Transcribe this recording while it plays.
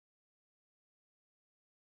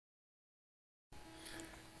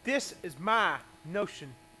This is my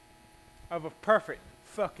notion of a perfect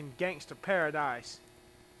fucking gangster paradise.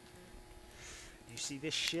 You see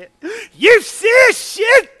this shit? You see this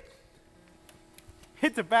shit?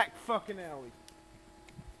 Hit the back fucking alley.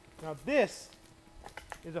 Now this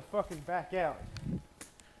is a fucking back alley.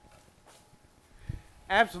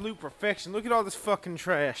 Absolute perfection. Look at all this fucking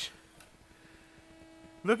trash.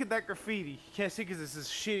 Look at that graffiti. You can't see because it's this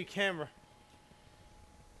shitty camera.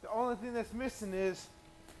 The only thing that's missing is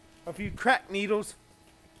a few crack needles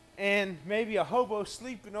and maybe a hobo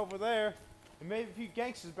sleeping over there and maybe a few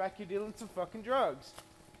gangsters back here dealing some fucking drugs.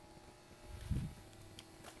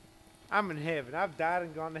 I'm in heaven. I've died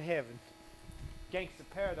and gone to heaven. Gangster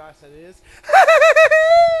paradise, that is.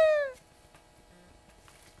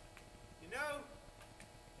 You know,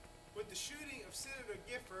 with the shooting of Senator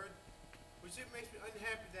Gifford, which it makes me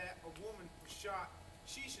unhappy that a woman was shot,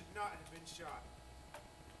 she should not have been shot.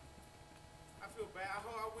 I feel bad.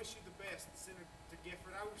 I wish you the best, Senator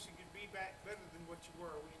Gifford. I wish you could be back better than what you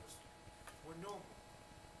were when you were normal.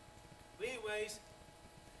 But anyways,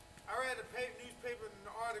 I read a newspaper in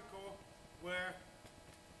an article where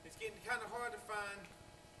it's getting kind of hard to find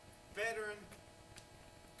veteran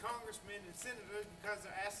congressmen and senators because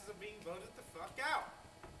their asses are being voted the fuck out.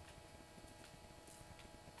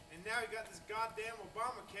 And now you got this goddamn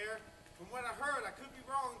Obamacare. From what I heard, I could be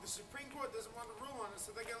wrong, the Supreme Court doesn't want to rule on it,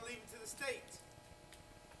 so they're going to leave it to the states.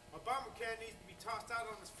 Obamacare needs to be tossed out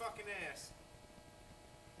on his fucking ass.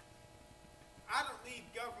 I don't need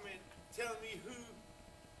government telling me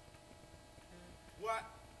what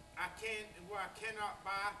I can and what I cannot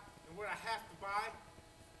buy and what I have to buy.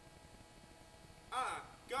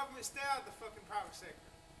 Government, stay out of the fucking private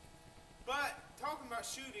sector. But, talking about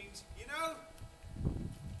shootings, you know,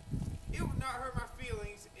 it would not hurt my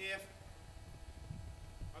feelings if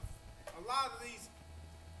a lot of these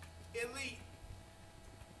elite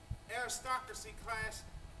aristocracy class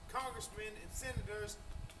congressmen and senators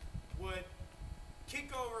would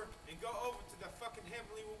kick over and go over to the fucking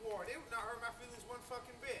heavenly reward. It would not hurt my feelings one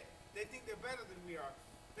fucking bit. They think they're better than we are.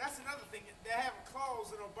 That's another thing. They have a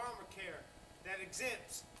clause in Obamacare that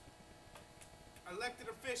exempts elected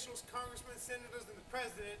officials, congressmen, senators, and the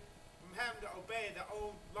president from having to obey their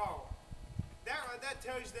own law. That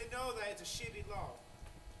tells you they know that it's a shitty law.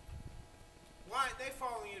 Why aren't they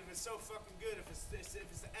following it if it's so fucking good, if it's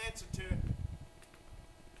the answer to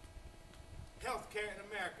healthcare in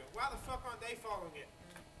America? Why the fuck aren't they following it?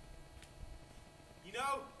 You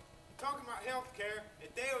know, talking about healthcare,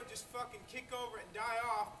 if they would just fucking kick over and die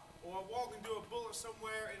off or walk into a bullet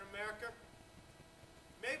somewhere in America,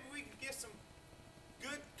 maybe we could get some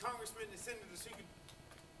good congressmen and senators who could,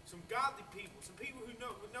 some godly people, some people who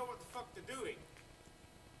know what the fuck they're doing.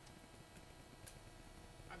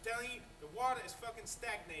 I'm telling you, the water is fucking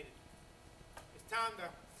stagnated. It's time to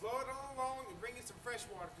flow it on along and bring in some fresh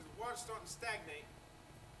water because the water's starting to stagnate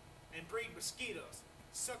and breed mosquitoes,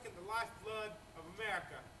 sucking the lifeblood of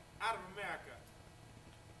America out of America.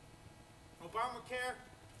 Obamacare,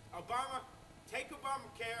 Obama, take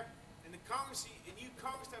Obamacare, and the Congress, and you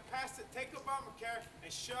Congress that passed it, take Obamacare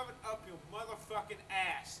and shove it up your motherfucking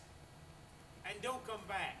ass. And don't come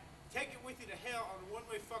back. Take it with you to hell on a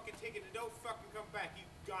one-way fucking ticket and don't fucking come back, you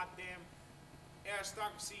goddamn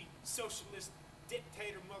aristocracy, socialist,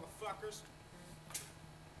 dictator motherfuckers.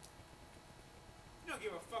 You don't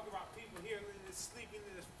give a fuck about people here sleeping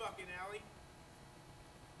in this fucking alley.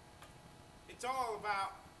 It's all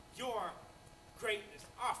about your greatness.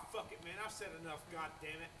 Oh, fuck it, man. I've said enough,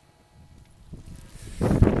 goddammit.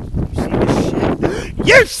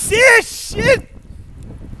 You see this shit?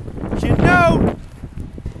 You know,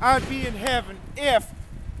 I'd be in heaven if,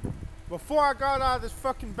 before I got out of this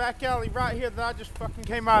fucking back alley right here that I just fucking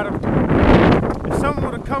came out of, if someone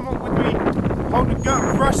would have come up with me, holding a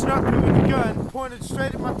gun, rushing up to me with a gun, pointed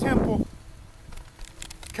straight at my temple,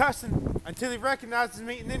 cussing until he recognizes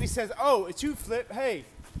me, and then he says, "Oh, it's you, Flip. Hey,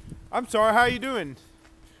 I'm sorry, how you doing?"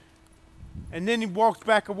 And then he walks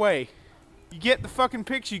back away. You get the fucking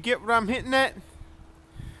picture? You get what I'm hitting at?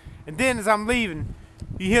 And then as I'm leaving,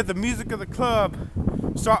 you hear the music of the club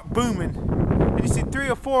start booming. And you see 3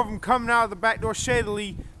 or 4 of them coming out of the back door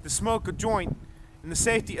shadily to smoke a joint in the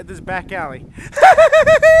safety of this back alley.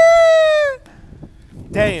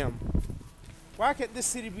 Damn. Why can't this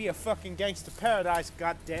city be a fucking gangster paradise,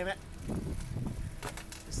 goddammit?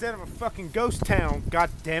 Instead of a fucking ghost town,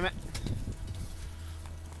 goddammit.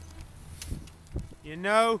 You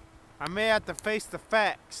know, I may have to face the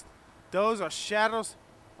facts. Those are shadows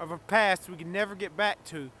of a past we can never get back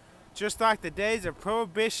to. Just like the days of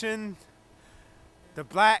Prohibition, the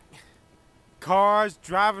black cars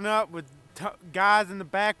driving up with guys in the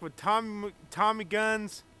back with Tommy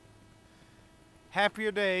guns,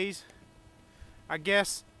 happier days. I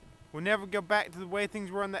guess we'll never go back to the way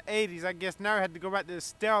things were in the 80s. I guess now I had to go back to the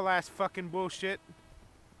stale ass fucking bullshit.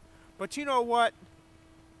 But you know what?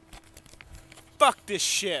 Fuck this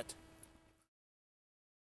shit.